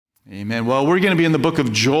Amen. Well, we're going to be in the book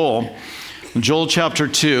of Joel chapter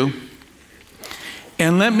 2.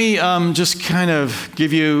 And let me just kind of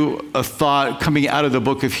give you a thought coming out of the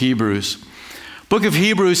book of Hebrews. Book of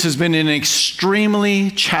Hebrews has been an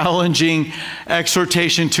extremely challenging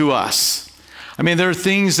exhortation to us. I mean, there are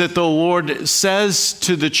things that the Lord says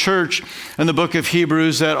to the church in the book of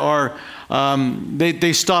Hebrews that are,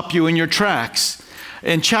 they stop you in your tracks.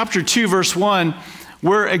 In chapter 2, verse 1,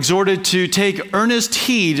 we're exhorted to take earnest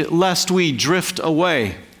heed lest we drift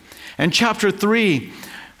away. And chapter 3,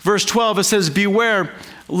 verse 12, it says, beware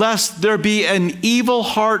lest there be an evil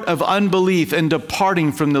heart of unbelief and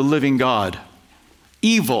departing from the living God.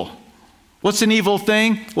 Evil. What's an evil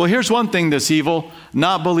thing? Well, here's one thing that's evil,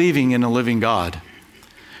 not believing in a living God.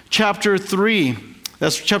 Chapter 3,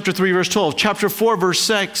 that's chapter 3, verse 12. Chapter 4, verse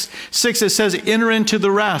 6, it says, enter into the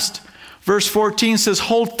rest. Verse 14 says,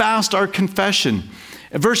 hold fast our confession.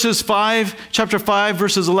 Chapter 5,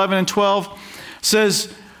 verses 11 and 12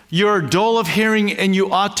 says, you're dull of hearing and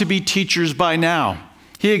you ought to be teachers by now.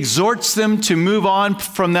 He exhorts them to move on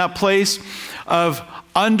from that place of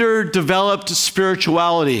underdeveloped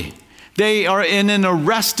spirituality. They are in an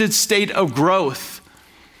arrested state of growth.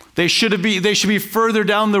 They should be further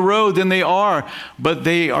down the road than they are, but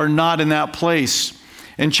they are not in that place.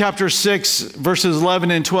 In chapter 6, verses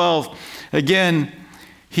 11 and 12, again,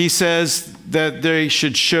 he says that they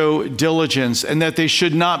should show diligence and that they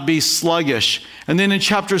should not be sluggish. And then in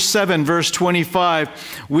chapter 7, verse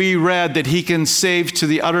 25, we read that he can save to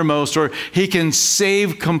the uttermost, or he can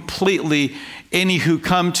save completely any who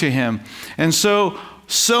come to him. And so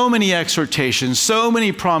many exhortations, so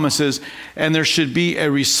many promises, and there should be a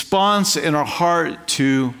response in our heart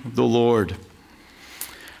to the Lord.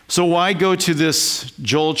 So why go to this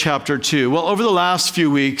Joel chapter 2? Well, over the last few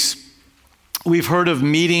weeks, we've heard of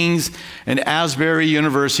meetings in Asbury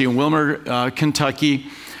University in Wilmer, Kentucky,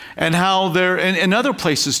 and how they're in other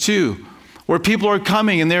places too, where people are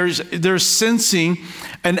coming and they're sensing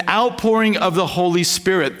an outpouring of the Holy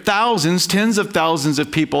Spirit. Thousands, tens of thousands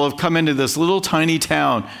of people have come into this little tiny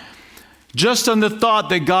town just on the thought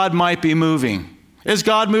that God might be moving. Is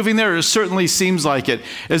God moving there? It certainly seems like it.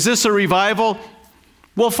 Is this a revival?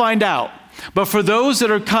 We'll find out. But for those that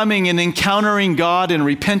are coming and encountering God and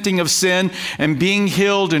repenting of sin and being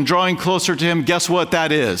healed and drawing closer to Him, guess what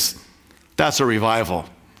that is? That's a revival.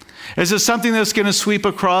 Is it something that's going to sweep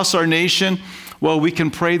across our nation? Well, we can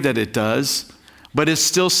pray that it does, but it's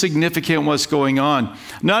still significant what's going on.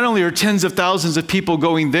 Not only are tens of thousands of people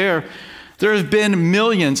going there, there have been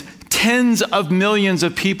millions, tens of millions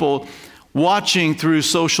of people watching through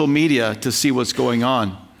social media to see what's going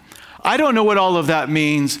on. I don't know what all of that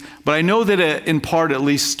means, but I know that it, in part at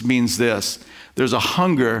least, means this. There's a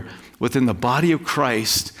hunger within the body of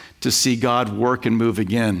Christ to see God work and move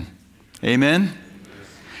again. Amen?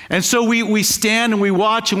 And so we stand and we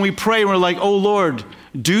watch and we pray and we're like, oh Lord,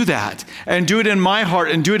 do that. And do it in my heart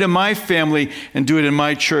and do it in my family and do it in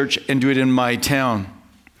my church and do it in my town.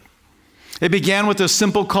 It began with a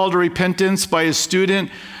simple call to repentance by a student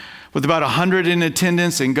with about 100 in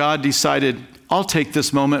attendance, and God decided, I'll take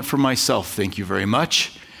this moment for myself, thank you very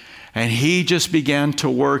much. And he just began to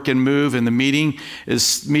work and move, and the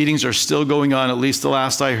meetings are still going on. At least the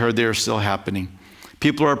last I heard, they are still happening.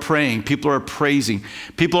 People are praying, people are praising,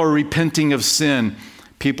 people are repenting of sin,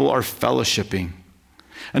 people are fellowshipping.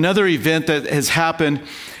 Another event that has happened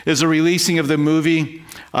is a releasing of the movie,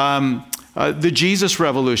 The Jesus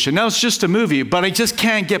Revolution. Now, it's just a movie, but I just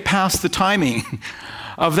can't get past the timing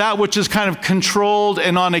of that which is kind of controlled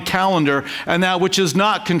and on a calendar, and that which is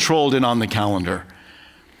not controlled and on the calendar.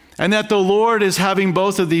 And that the Lord is having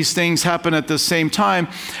both of these things happen at the same time.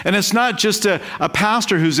 And it's not just a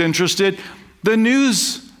pastor who's interested. The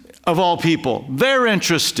news of all people, they're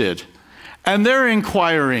interested. And they're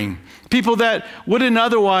inquiring. People that wouldn't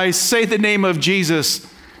otherwise say the name of Jesus,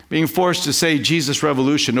 being forced to say Jesus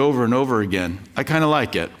Revolution over and over again. I kind of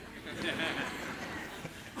like it.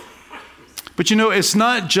 But you know, it's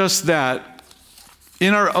not just that.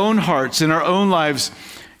 In our own hearts, in our own lives,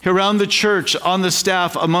 around the church, on the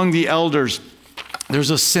staff, among the elders,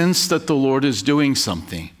 there's a sense that the Lord is doing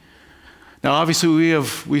something. Now, obviously,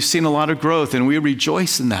 we've seen a lot of growth, and we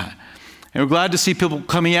rejoice in that. And we're glad to see people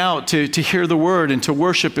coming out to hear the word and to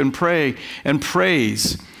worship and pray and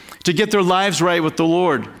praise, to get their lives right with the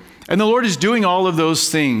Lord. And the Lord is doing all of those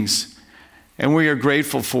things, and we are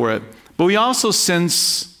grateful for it. But we also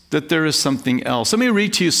sense that there is something else. Let me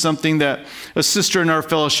read to you something that a sister in our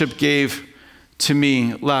fellowship gave to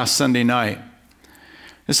me last Sunday night.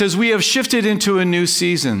 It says, we have shifted into a new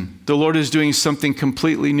season. The Lord is doing something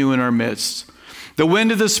completely new in our midst. The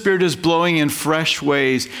wind of the Spirit is blowing in fresh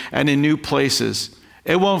ways and in new places.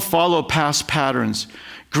 It won't follow past patterns.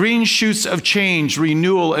 Green shoots of change,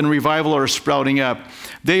 renewal, and revival are sprouting up.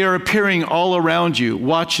 They are appearing all around you.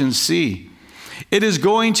 Watch and see. It is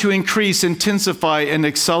going to increase, intensify, and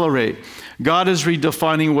accelerate. God is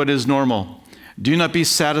redefining what is normal. Do not be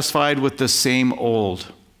satisfied with the same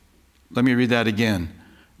old. Let me read that again.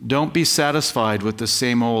 Don't be satisfied with the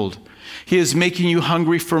same old. He is making you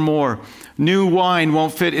hungry for more. New wine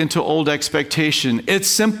won't fit into old expectation. It's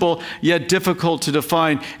simple, yet difficult to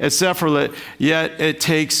define. It's effortless, yet it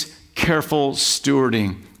takes careful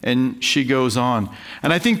stewarding. And she goes on.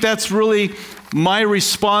 And I think that's really my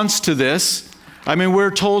response to this. I mean, we're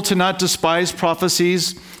told to not despise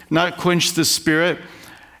prophecies, not quench the spirit.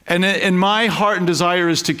 And my heart and desire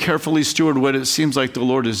is to carefully steward what it seems like the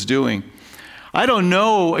Lord is doing. I don't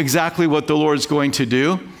know exactly what the Lord's going to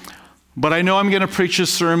do, but I know I'm going to preach a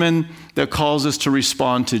sermon that calls us to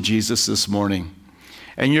respond to Jesus this morning.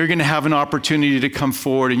 And you're going to have an opportunity to come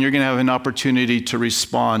forward, and you're going to have an opportunity to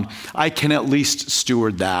respond. I can at least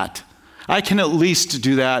steward that. I can at least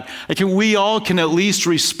do that. We all can at least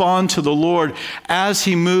respond to the Lord as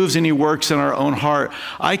he moves and he works in our own heart.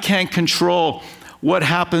 I can't control what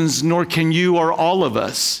happens, nor can you or all of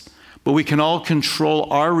us, but we can all control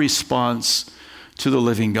our response to the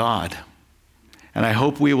living God. And I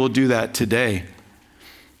hope we will do that today.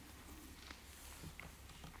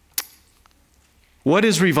 What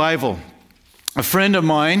is revival? A friend of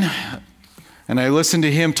mine, and I listened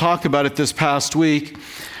to him talk about it this past week,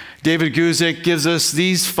 David Guzik gives us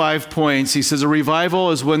these 5 points. He says, a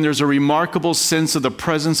revival is when there's a remarkable sense of the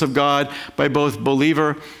presence of God by both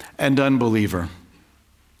believer and unbeliever.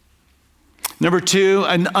 Number 2,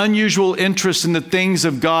 an unusual interest in the things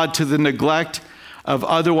of God to the neglect of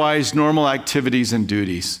otherwise normal activities and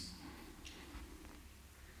duties.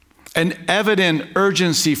 An evident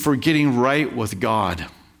urgency for getting right with God.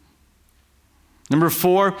 Number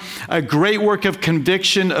 4, a great work of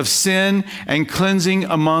conviction of sin and cleansing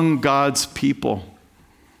among God's people.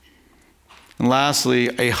 And lastly,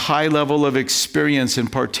 a high level of experience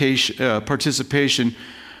and participation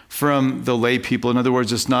from the lay people. In other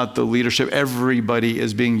words, it's not the leadership. Everybody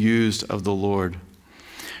is being used of the Lord.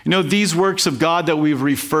 You know, these works of God that we've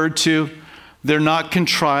referred to, they're not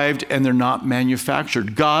contrived and they're not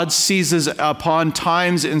manufactured. God seizes upon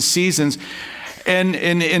times and seasons and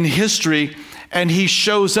in history, and he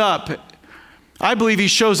shows up. I believe he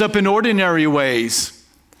shows up in ordinary ways.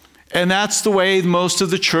 And that's the way most of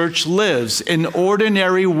the church lives, in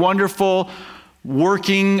ordinary, wonderful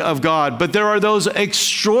working of God. But there are those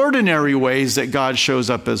extraordinary ways that God shows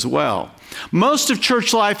up as well. Most of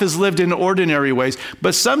church life is lived in ordinary ways,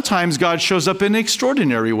 but sometimes God shows up in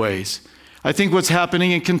extraordinary ways. I think what's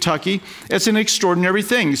happening in Kentucky, it's an extraordinary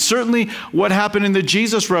thing. Certainly what happened in the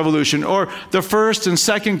Jesus Revolution or the First and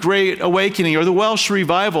Second Great Awakening or the Welsh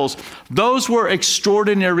revivals, those were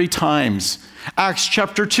extraordinary times. Acts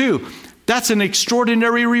chapter 2, that's an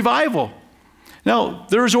extraordinary revival. Now,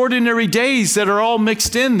 there's ordinary days that are all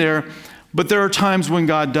mixed in there, but there are times when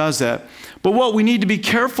God does that. But what we need to be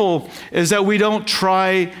careful is that we don't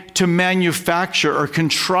try to manufacture or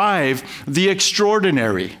contrive the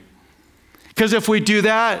extraordinary. Because if we do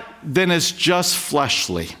that, then it's just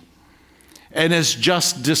fleshly. And it's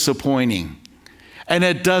just disappointing. And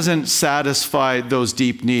it doesn't satisfy those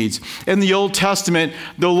deep needs. In the Old Testament,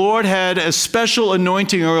 the Lord had a special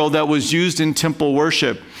anointing oil that was used in temple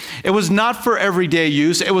worship. It was not for everyday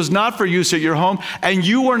use. It was not for use at your home. And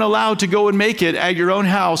you weren't allowed to go and make it at your own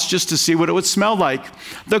house just to see what it would smell like.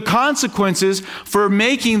 The consequences for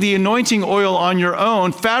making the anointing oil on your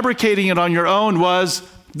own, fabricating it on your own, was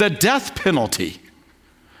the death penalty.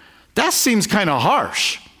 That seems kind of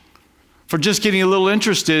harsh for just getting a little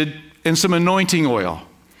interested in some anointing oil.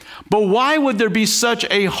 But why would there be such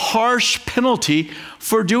a harsh penalty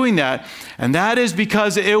for doing that? And that is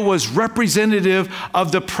because it was representative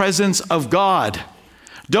of the presence of God.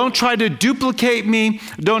 Don't try to duplicate me.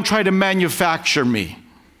 Don't try to manufacture me.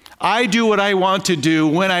 I do what I want to do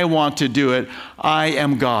when I want to do it. I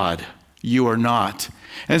am God. You are not.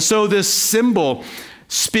 And so this symbol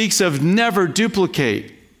speaks of never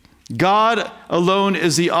duplicate. God alone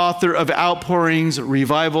is the author of outpourings,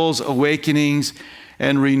 revivals, awakenings,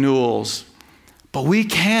 and renewals. But we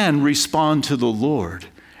can respond to the Lord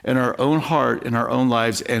in our own heart, in our own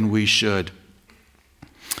lives, and we should.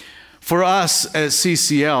 For us at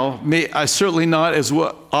CCL, certainly not as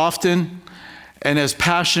often and as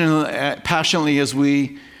passionately as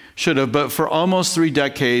we should have, but for almost 3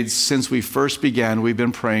 decades since we first began, we've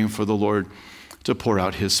been praying for the Lord to pour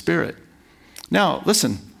out his Spirit. Now,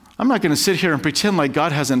 listen, I'm not going to sit here and pretend like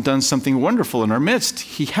God hasn't done something wonderful in our midst.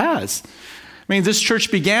 He has. mean, this church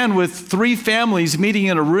began with 3 families meeting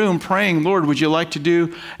in a room praying, Lord, would you like to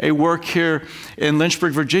do a work here in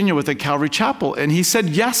Lynchburg, Virginia with the Calvary Chapel? And he said,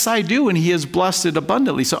 yes, I do. And he has blessed it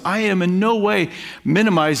abundantly. So I am in no way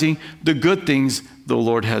minimizing the good things the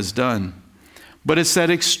Lord has done. But it's that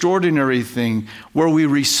extraordinary thing where we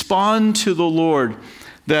respond to the Lord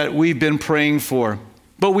that we've been praying for.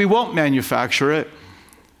 But we won't manufacture it.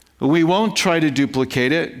 We won't try to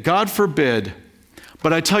duplicate it. God forbid.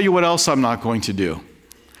 But I tell you what else I'm not going to do.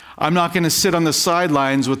 I'm not going to sit on the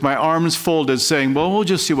sidelines with my arms folded saying, well, we'll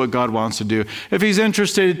just see what God wants to do. If he's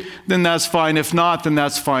interested, then that's fine. If not, then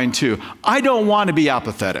that's fine too. I don't want to be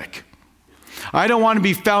apathetic. I don't want to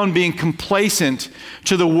be found being complacent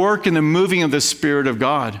to the work and the moving of the Spirit of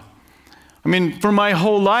God. I mean, for my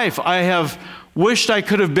whole life, I have wished I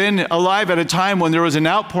could have been alive at a time when there was an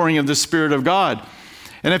outpouring of the Spirit of God.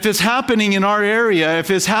 And if it's happening in our area,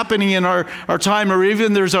 if it's happening in our time, or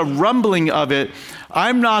even there's a rumbling of it,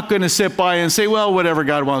 I'm not going to sit by and say, well, whatever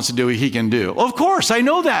God wants to do, he can do. Of course, I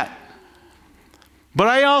know that. But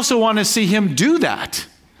I also want to see him do that.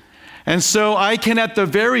 And so I can, at the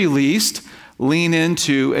very least, lean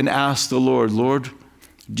into and ask the Lord, Lord,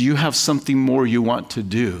 do you have something more you want to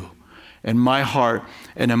do in my heart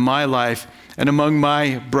and in my life and among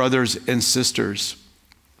my brothers and sisters?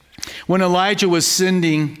 When Elijah was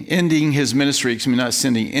ending his ministry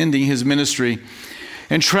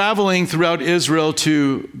and traveling throughout Israel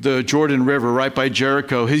to the Jordan River right by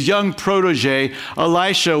Jericho, his young protege,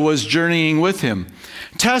 Elisha, was journeying with him.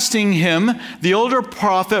 Testing him, the older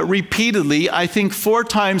prophet repeatedly, I think 4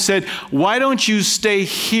 times, said, why don't you stay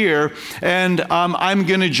here and I'm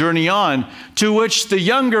going to journey on? To which the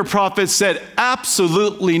younger prophet said,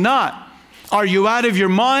 absolutely not. Are you out of your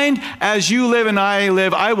mind? As you live and I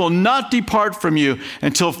live, I will not depart from you.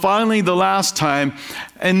 Until finally the last time.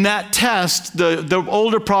 In that test, the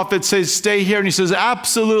older prophet says, stay here. And he says,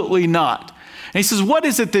 absolutely not. And he says, what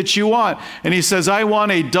is it that you want? And he says, I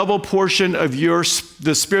want a double portion of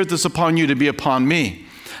the Spirit that's upon you to be upon me.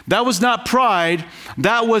 That was not pride.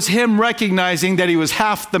 That was him recognizing that he was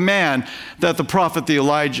half the man that the prophet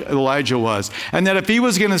Elijah was. And that if he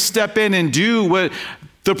was going to step in and do what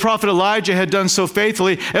the prophet Elijah had done so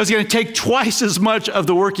faithfully, it was going to take twice as much of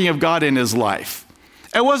the working of God in his life.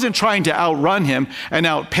 It wasn't trying to outrun him and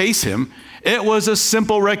outpace him. It was a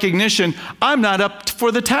simple recognition, I'm not up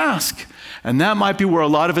for the task. And that might be where a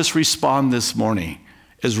lot of us respond this morning,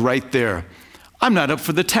 is right there. I'm not up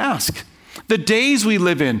for the task. The days we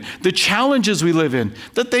live in, the challenges we live in,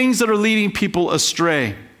 the things that are leading people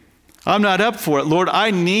astray. I'm not up for it. Lord, I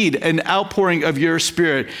need an outpouring of your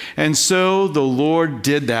Spirit. And so the Lord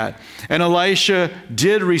did that. And Elisha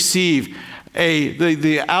did receive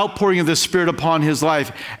the outpouring of the Spirit upon his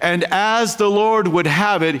life. And as the Lord would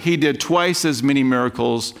have it, he did twice as many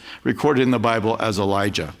miracles recorded in the Bible as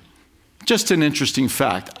Elijah. Just an interesting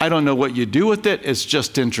fact. I don't know what you do with it. It's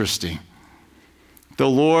just interesting. The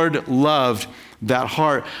Lord loved that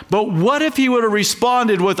heart. But what if he would have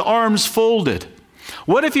responded with arms folded?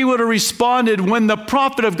 What if he would have responded when the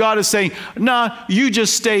prophet of God is saying, nah, you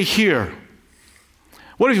just stay here?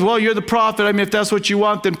 What if, well, you're the prophet. I mean, if that's what you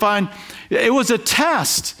want, then fine. It was a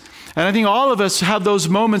test. And I think all of us have those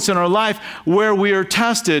moments in our life where we are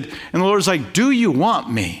tested. And the Lord's like, do you want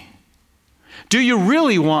me? Do you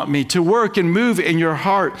really want me to work and move in your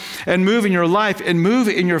heart and move in your life and move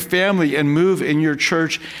in your family and move in your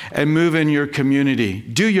church and move in your community?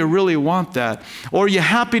 Do you really want that? Or are you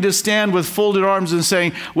happy to stand with folded arms and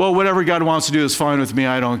saying, well, whatever God wants to do is fine with me,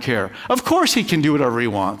 I don't care. Of course he can do whatever he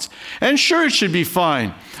wants. And sure, it should be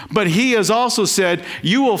fine. But he has also said,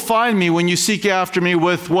 you will find me when you seek after me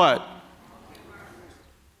with what?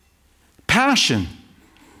 Passion,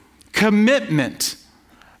 commitment.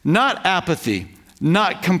 Not apathy,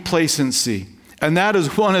 not complacency. And that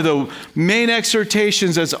is one of the main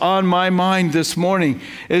exhortations that's on my mind this morning,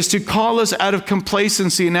 is to call us out of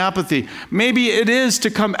complacency and apathy. Maybe it is to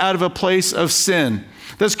come out of a place of sin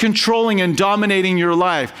that's controlling and dominating your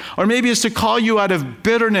life. Or maybe it's to call you out of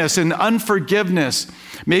bitterness and unforgiveness.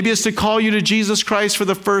 Maybe it's to call you to Jesus Christ for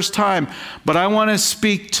the first time. But I want to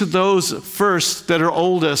speak to those first that are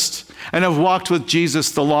oldest and have walked with Jesus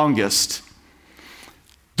the longest.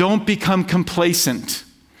 Don't become complacent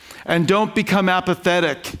and don't become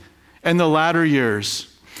apathetic in the latter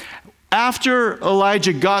years. After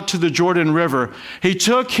Elijah got to the Jordan River, he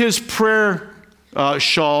took his prayer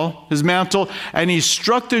shawl, his mantle, and he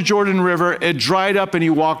struck the Jordan River. It dried up and he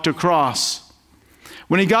walked across.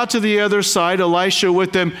 When he got to the other side, Elisha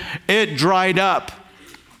with him, it dried up.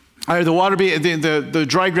 The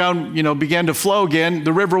dry ground, began to flow again.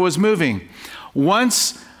 The river was moving.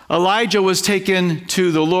 Once Elijah was taken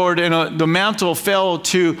to the Lord, and the mantle fell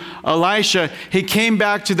to Elisha. He came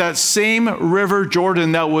back to that same river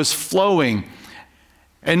Jordan that was flowing.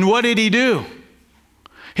 And what did he do?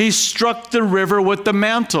 He struck the river with the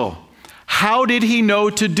mantle. How did he know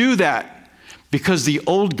to do that? Because the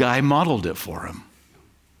old guy modeled it for him.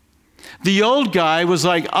 The old guy was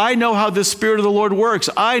like, I know how the Spirit of the Lord works.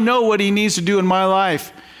 I know what he needs to do in my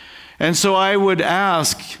life. And so I would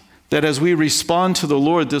ask that as we respond to the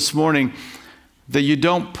Lord this morning, that you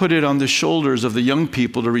don't put it on the shoulders of the young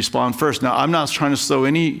people to respond first. Now, I'm not trying to slow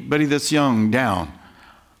anybody that's young down,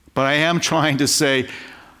 but I am trying to say,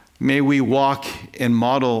 may we walk and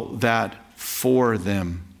model that for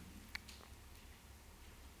them.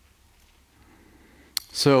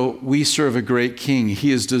 So we serve a great King.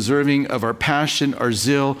 He is deserving of our passion, our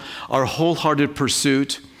zeal, our wholehearted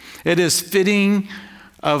pursuit. It is fitting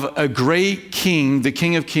of a great King, the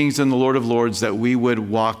King of Kings and the Lord of Lords, that we would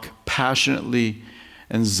walk passionately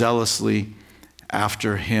and zealously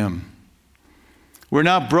after him. We're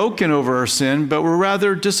not broken over our sin, but we're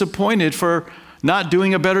rather disappointed for not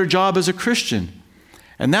doing a better job as a Christian.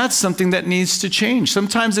 And that's something that needs to change.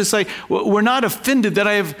 Sometimes it's like, we're not offended that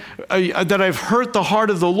I've hurt the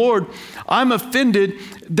heart of the Lord. I'm offended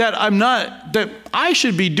that I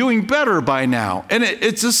should be doing better by now. And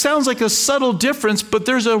it just sounds like a subtle difference, but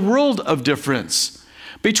there's a world of difference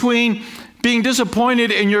between being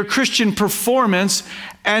disappointed in your Christian performance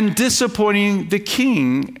and disappointing the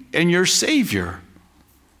King and your Savior.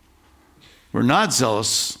 We're not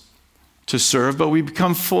zealous to serve, but we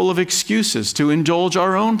become full of excuses to indulge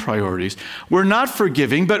our own priorities. We're not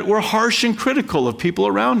forgiving, but we're harsh and critical of people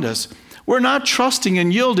around us. We're not trusting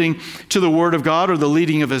and yielding to the Word of God or the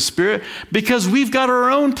leading of His Spirit because we've got our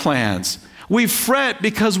own plans. We fret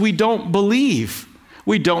because we don't believe.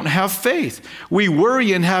 We don't have faith. We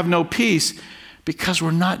worry and have no peace because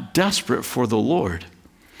we're not desperate for the Lord.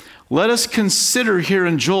 Let us consider here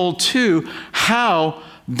in Joel 2 how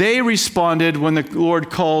they responded when the Lord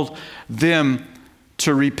called them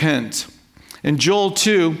to repent. In Joel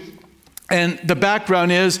 2, and the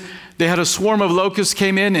background is they had a swarm of locusts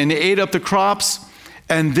came in and ate up the crops.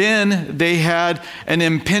 And then they had an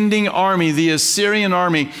impending army, the Assyrian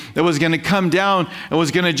army, that was going to come down and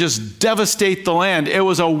was going to just devastate the land. It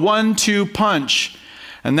was a 1-2 punch.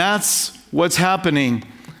 And that's what's happening.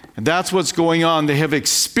 And that's what's going on. They have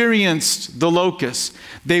experienced the locusts.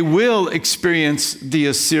 They will experience the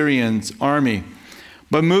Assyrian army.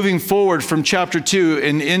 But moving forward from chapter 2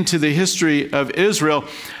 and into the history of Israel,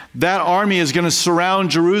 that army is going to surround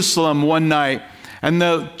Jerusalem one night. And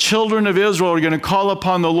the children of Israel are going to call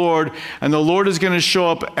upon the Lord, and the Lord is going to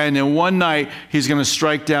show up, and in one night, he's going to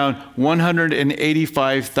strike down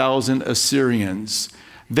 185,000 Assyrians.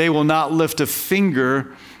 They will not lift a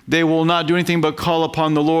finger. They will not do anything but call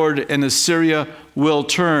upon the Lord, and Assyria will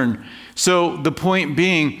turn. So the point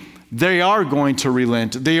being, they are going to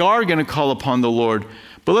relent. They are going to call upon the Lord.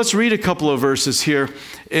 But let's read a couple of verses here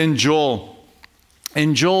in Joel.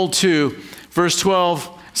 In Joel 2, verse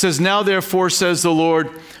 12, it says, "Now therefore, says the Lord,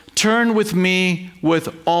 turn with me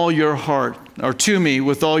with all your heart," or to me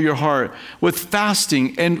with all your heart, with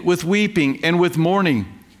fasting and with weeping and with mourning.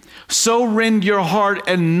 So rend your heart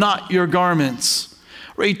and not your garments.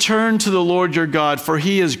 Return to the Lord your God, for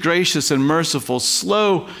he is gracious and merciful,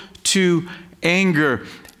 slow to anger,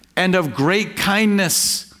 and of great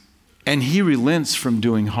kindness, and he relents from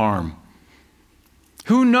doing harm.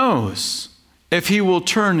 Who knows if he will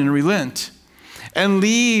turn and relent and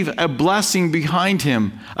leave a blessing behind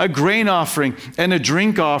him, a grain offering and a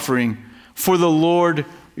drink offering for the Lord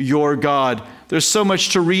your God. There's so much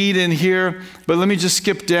to read in here, but let me just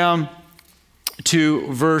skip down to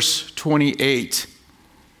verse 28.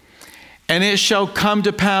 "And it shall come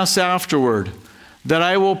to pass afterward that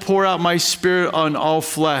I will pour out my spirit on all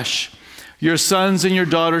flesh. Your sons and your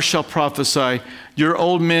daughters shall prophesy. Your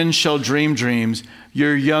old men shall dream dreams.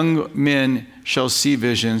 Your young men shall see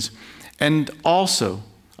visions. And also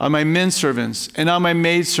on my men servants and on my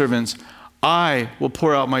maid servants, I will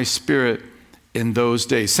pour out my spirit in those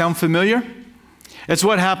days." Sound familiar? It's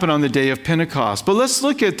what happened on the day of Pentecost. But let's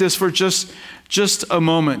look at this for just a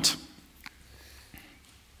moment.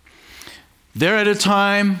 They're at a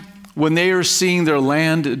time when they are seeing their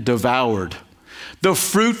land devoured. The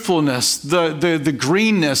fruitfulness, the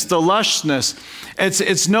greenness, the lushness,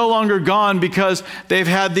 it's no longer gone because they've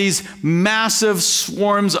had these massive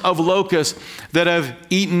swarms of locusts that have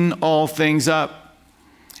eaten all things up.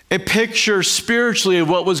 A picture spiritually of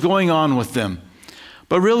what was going on with them.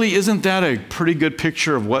 But really, isn't that a pretty good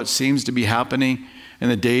picture of what seems to be happening in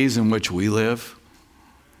the days in which we live?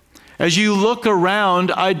 As you look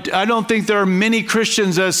around, I don't think there are many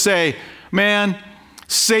Christians that say, man,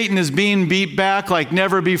 Satan is being beat back like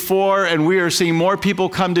never before, and we are seeing more people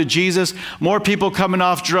come to Jesus, more people coming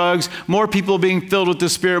off drugs, more people being filled with the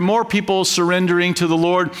Spirit, more people surrendering to the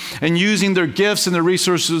Lord and using their gifts and their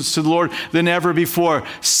resources to the Lord than ever before.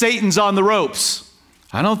 Satan's on the ropes.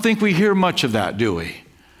 I don't think we hear much of that, do we?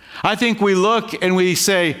 I think we look and we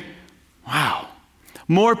say, wow,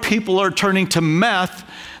 more people are turning to meth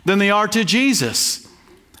than they are to Jesus.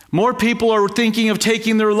 More people are thinking of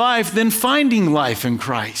taking their life than finding life in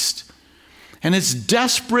Christ. And it's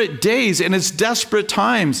desperate days and it's desperate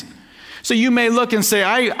times. So you may look and say,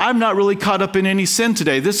 I'm not really caught up in any sin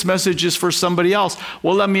today. This message is for somebody else.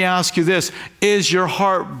 Well, let me ask you this. Is your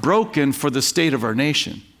heart broken for the state of our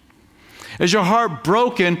nation? Is your heart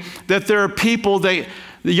broken that there are people, the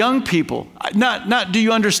young people, not do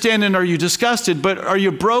you understand and are you disgusted, but are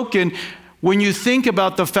you broken when you think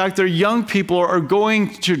about the fact that young people are going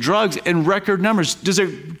to drugs in record numbers? Does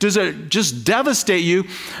it just devastate you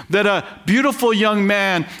that a beautiful young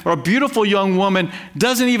man or a beautiful young woman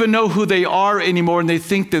doesn't even know who they are anymore and they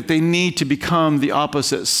think that they need to become the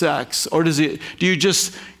opposite sex? Or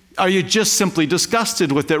are you just simply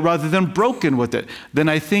disgusted with it rather than broken with it? Then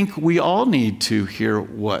I think we all need to hear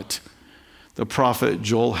what the prophet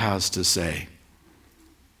Joel has to say.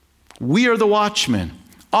 We are the watchmen.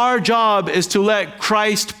 Our job is to let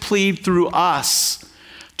Christ plead through us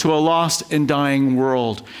to a lost and dying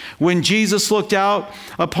world. When Jesus looked out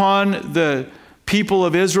upon the people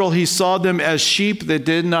of Israel, he saw them as sheep that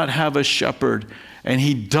did not have a shepherd, and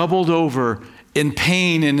he doubled over in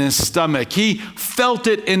pain in his stomach. He felt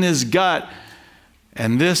it in his gut,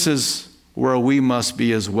 and this is where we must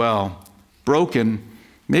be as well. Broken,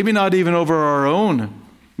 maybe not even over our own.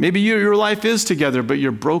 Maybe your life is together, but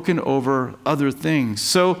you're broken over other things.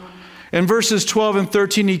 So in verses 12 and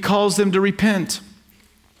 13, he calls them to repent.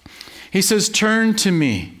 He says, turn to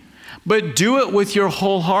me, but do it with your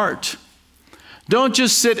whole heart. Don't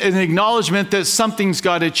just sit in acknowledgement that something's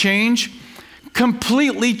got to change.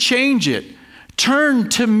 Completely change it. Turn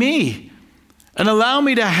to me and allow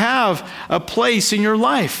me to have a place in your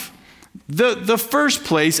life. The first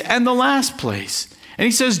place and the last place. And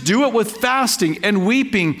he says, do it with fasting and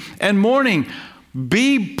weeping and mourning.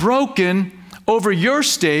 Be broken over your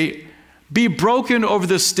state. Be broken over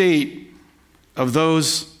the state of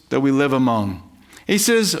those that we live among. He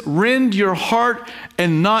says, rend your heart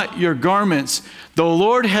and not your garments. The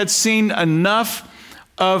Lord had seen enough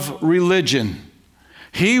of religion.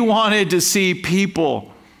 He wanted to see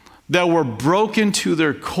people that were broken to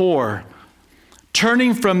their core,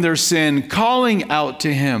 turning from their sin, calling out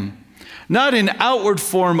to him. Not in outward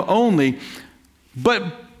form only, but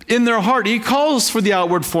in their heart. He calls for the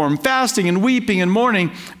outward form, fasting and weeping and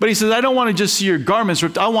mourning. But he says, I don't want to just see your garments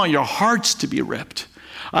ripped. I want your hearts to be ripped.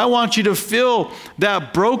 I want you to feel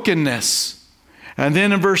that brokenness. And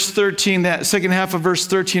then in verse 13, that second half of verse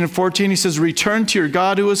 13 and 14, he says, return to your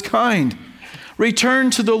God who is kind. Return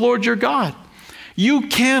to the Lord your God. You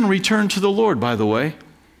can return to the Lord, by the way.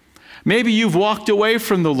 Maybe you've walked away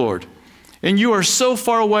from the Lord. And you are so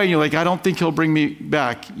far away, you're like, I don't think he'll bring me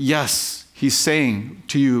back. Yes, he's saying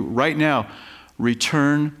to you right now,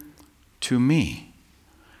 return to me.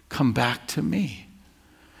 Come back to me.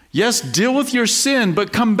 Yes, deal with your sin,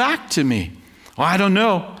 but come back to me. Oh, I don't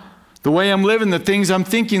know. The way I'm living, the things I'm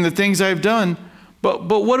thinking, the things I've done. But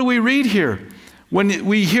what do we read here? When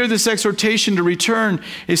we hear this exhortation to return,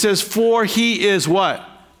 it says, for he is what?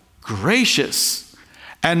 Gracious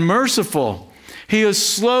and merciful. He is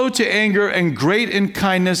slow to anger and great in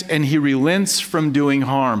kindness, and he relents from doing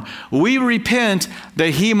harm. We repent that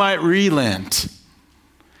he might relent.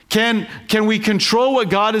 Can we control what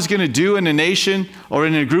God is going to do in a nation or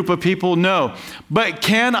in a group of people? No. But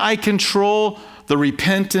can I control the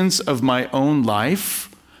repentance of my own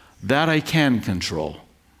life? That I can control.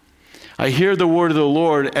 I hear the word of the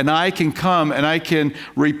Lord, and I can come and I can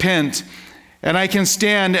repent, and I can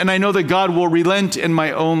stand, and I know that God will relent in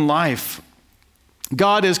my own life.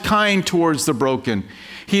 God is kind towards the broken.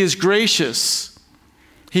 He is gracious.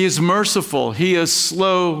 He is merciful. He is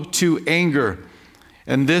slow to anger.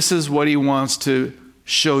 And this is what he wants to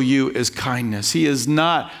show you is kindness. He is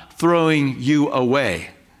not throwing you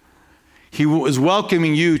away. He is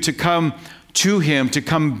welcoming you to come to him, to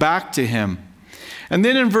come back to him. And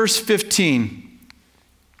then in verse 15,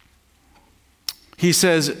 he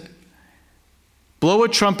says, blow a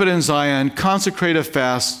trumpet in Zion, consecrate a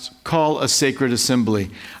fast, call a sacred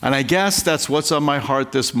assembly. And I guess that's what's on my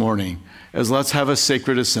heart this morning, is let's have a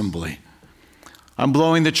sacred assembly. I'm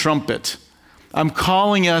blowing the trumpet. I'm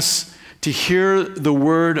calling us to hear the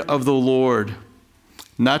word of the Lord,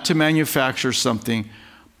 not to manufacture something,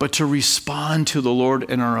 but to respond to the Lord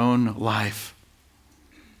in our own life.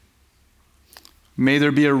 May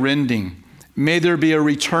there be a rending. May there be a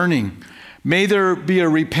returning. May there be a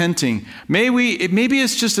repenting. Maybe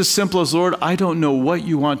it's just as simple as, Lord, I don't know what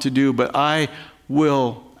you want to do, but I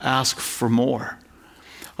will ask for more.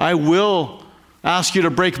 I will ask you to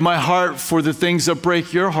break my heart for the things that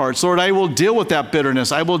break your hearts. Lord, I will deal with that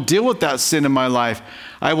bitterness. I will deal with that sin in my life.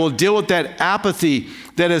 I will deal with that apathy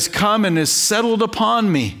that has come and has settled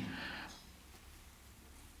upon me.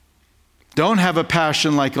 Don't have a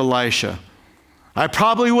passion like Elisha. I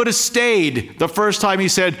probably would have stayed the first time he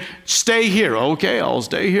said, stay here. Okay, I'll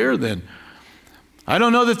stay here then. I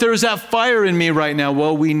don't know that there's that fire in me right now.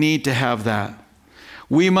 Well, we need to have that.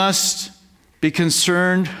 We must be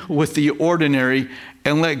concerned with the ordinary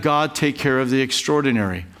and let God take care of the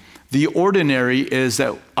extraordinary. The ordinary is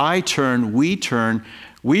that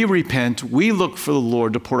we repent, we look for the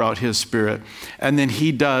Lord to pour out his Spirit, and then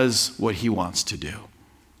he does what he wants to do.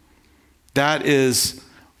 That is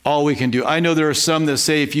all we can do. I know there are some that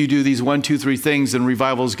say if you do these 1, 2, 3 things, then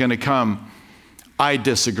revival is going to come. I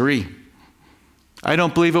disagree. I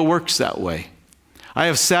don't believe it works that way. I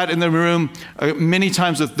have sat in the room many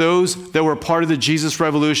times with those that were part of the Jesus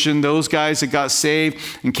Revolution, those guys that got saved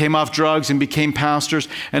and came off drugs and became pastors.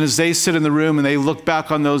 And as they sit in the room and they look back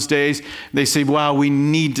on those days, they say, wow, we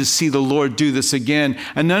need to see the Lord do this again.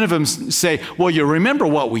 And none of them say, well, you remember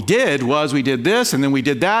what we did was we did this and then we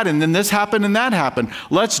did that and then this happened and that happened.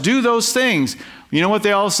 Let's do those things. You know what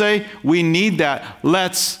they all say? We need that.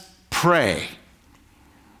 Let's pray.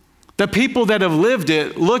 The people that have lived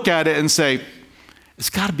it look at it and say, it's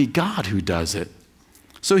got to be God who does it.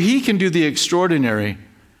 So he can do the extraordinary.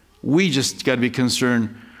 We just got to be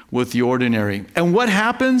concerned with the ordinary. And what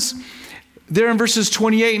happens there in verses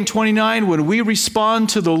 28 and 29, when we respond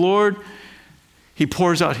to the Lord, he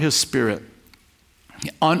pours out his Spirit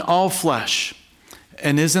on all flesh.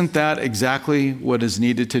 And isn't that exactly what is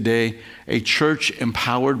needed today? A church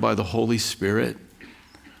empowered by the Holy Spirit.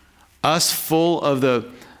 Us full of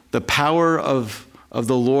the power of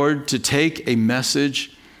the Lord to take a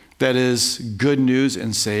message that is good news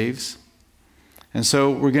and saves. And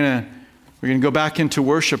so we're gonna go back into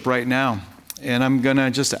worship right now. And I'm gonna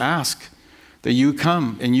just ask that you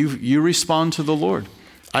come and you respond to the Lord.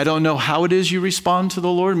 I don't know how it is you respond to the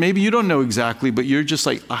Lord. Maybe you don't know exactly, but you're just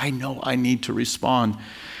like, I know I need to respond.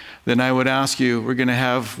 Then I would ask you,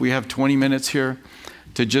 we have 20 minutes here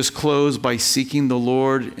to just close by seeking the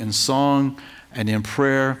Lord in song and in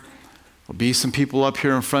prayer. There'll be some people up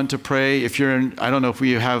here in front to pray. I don't know if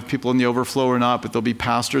we have people in the overflow or not, but there'll be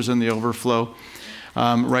pastors in the overflow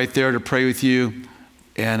right there to pray with you.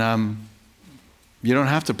 And you don't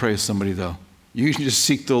have to pray with somebody though. You can just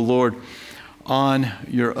seek the Lord on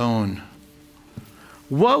your own.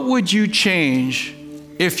 What would you change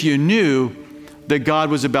if you knew that God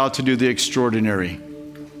was about to do the extraordinary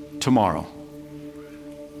tomorrow?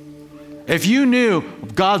 If you knew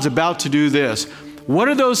God's about to do this, what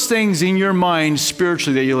are those things in your mind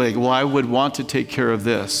spiritually that you're like, well, I would want to take care of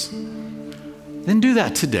this? Then do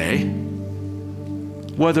that today.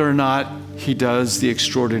 Whether or not he does the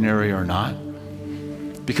extraordinary or not.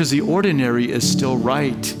 Because the ordinary is still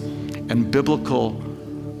right and biblical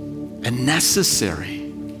and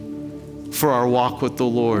necessary for our walk with the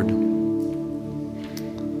Lord.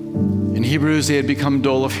 In Hebrews, they had become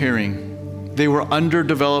dull of hearing. They were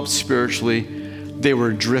underdeveloped spiritually. They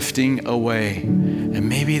were drifting away. And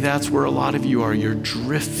maybe that's where a lot of you are. You're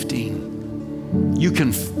drifting. You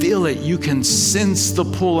can feel it. You can sense the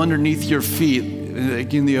pull underneath your feet,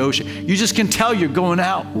 like in the ocean. You just can tell you're going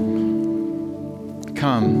out.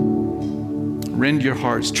 Come, rend your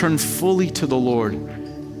hearts. Turn fully to the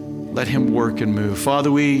Lord. Let him work and move.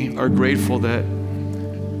 Father, we are grateful that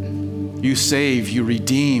you save, you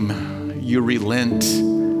redeem, you relent,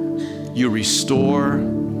 you restore,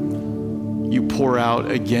 you pour out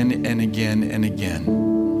again and again and again.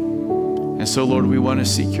 And so, Lord, we want to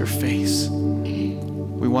seek your face.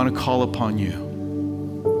 We want to call upon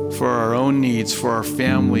you for our own needs, for our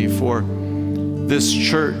family, for this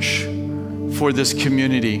church, for this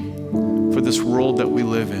community, for this world that we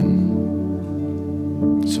live in.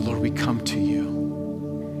 So, Lord, we come to you.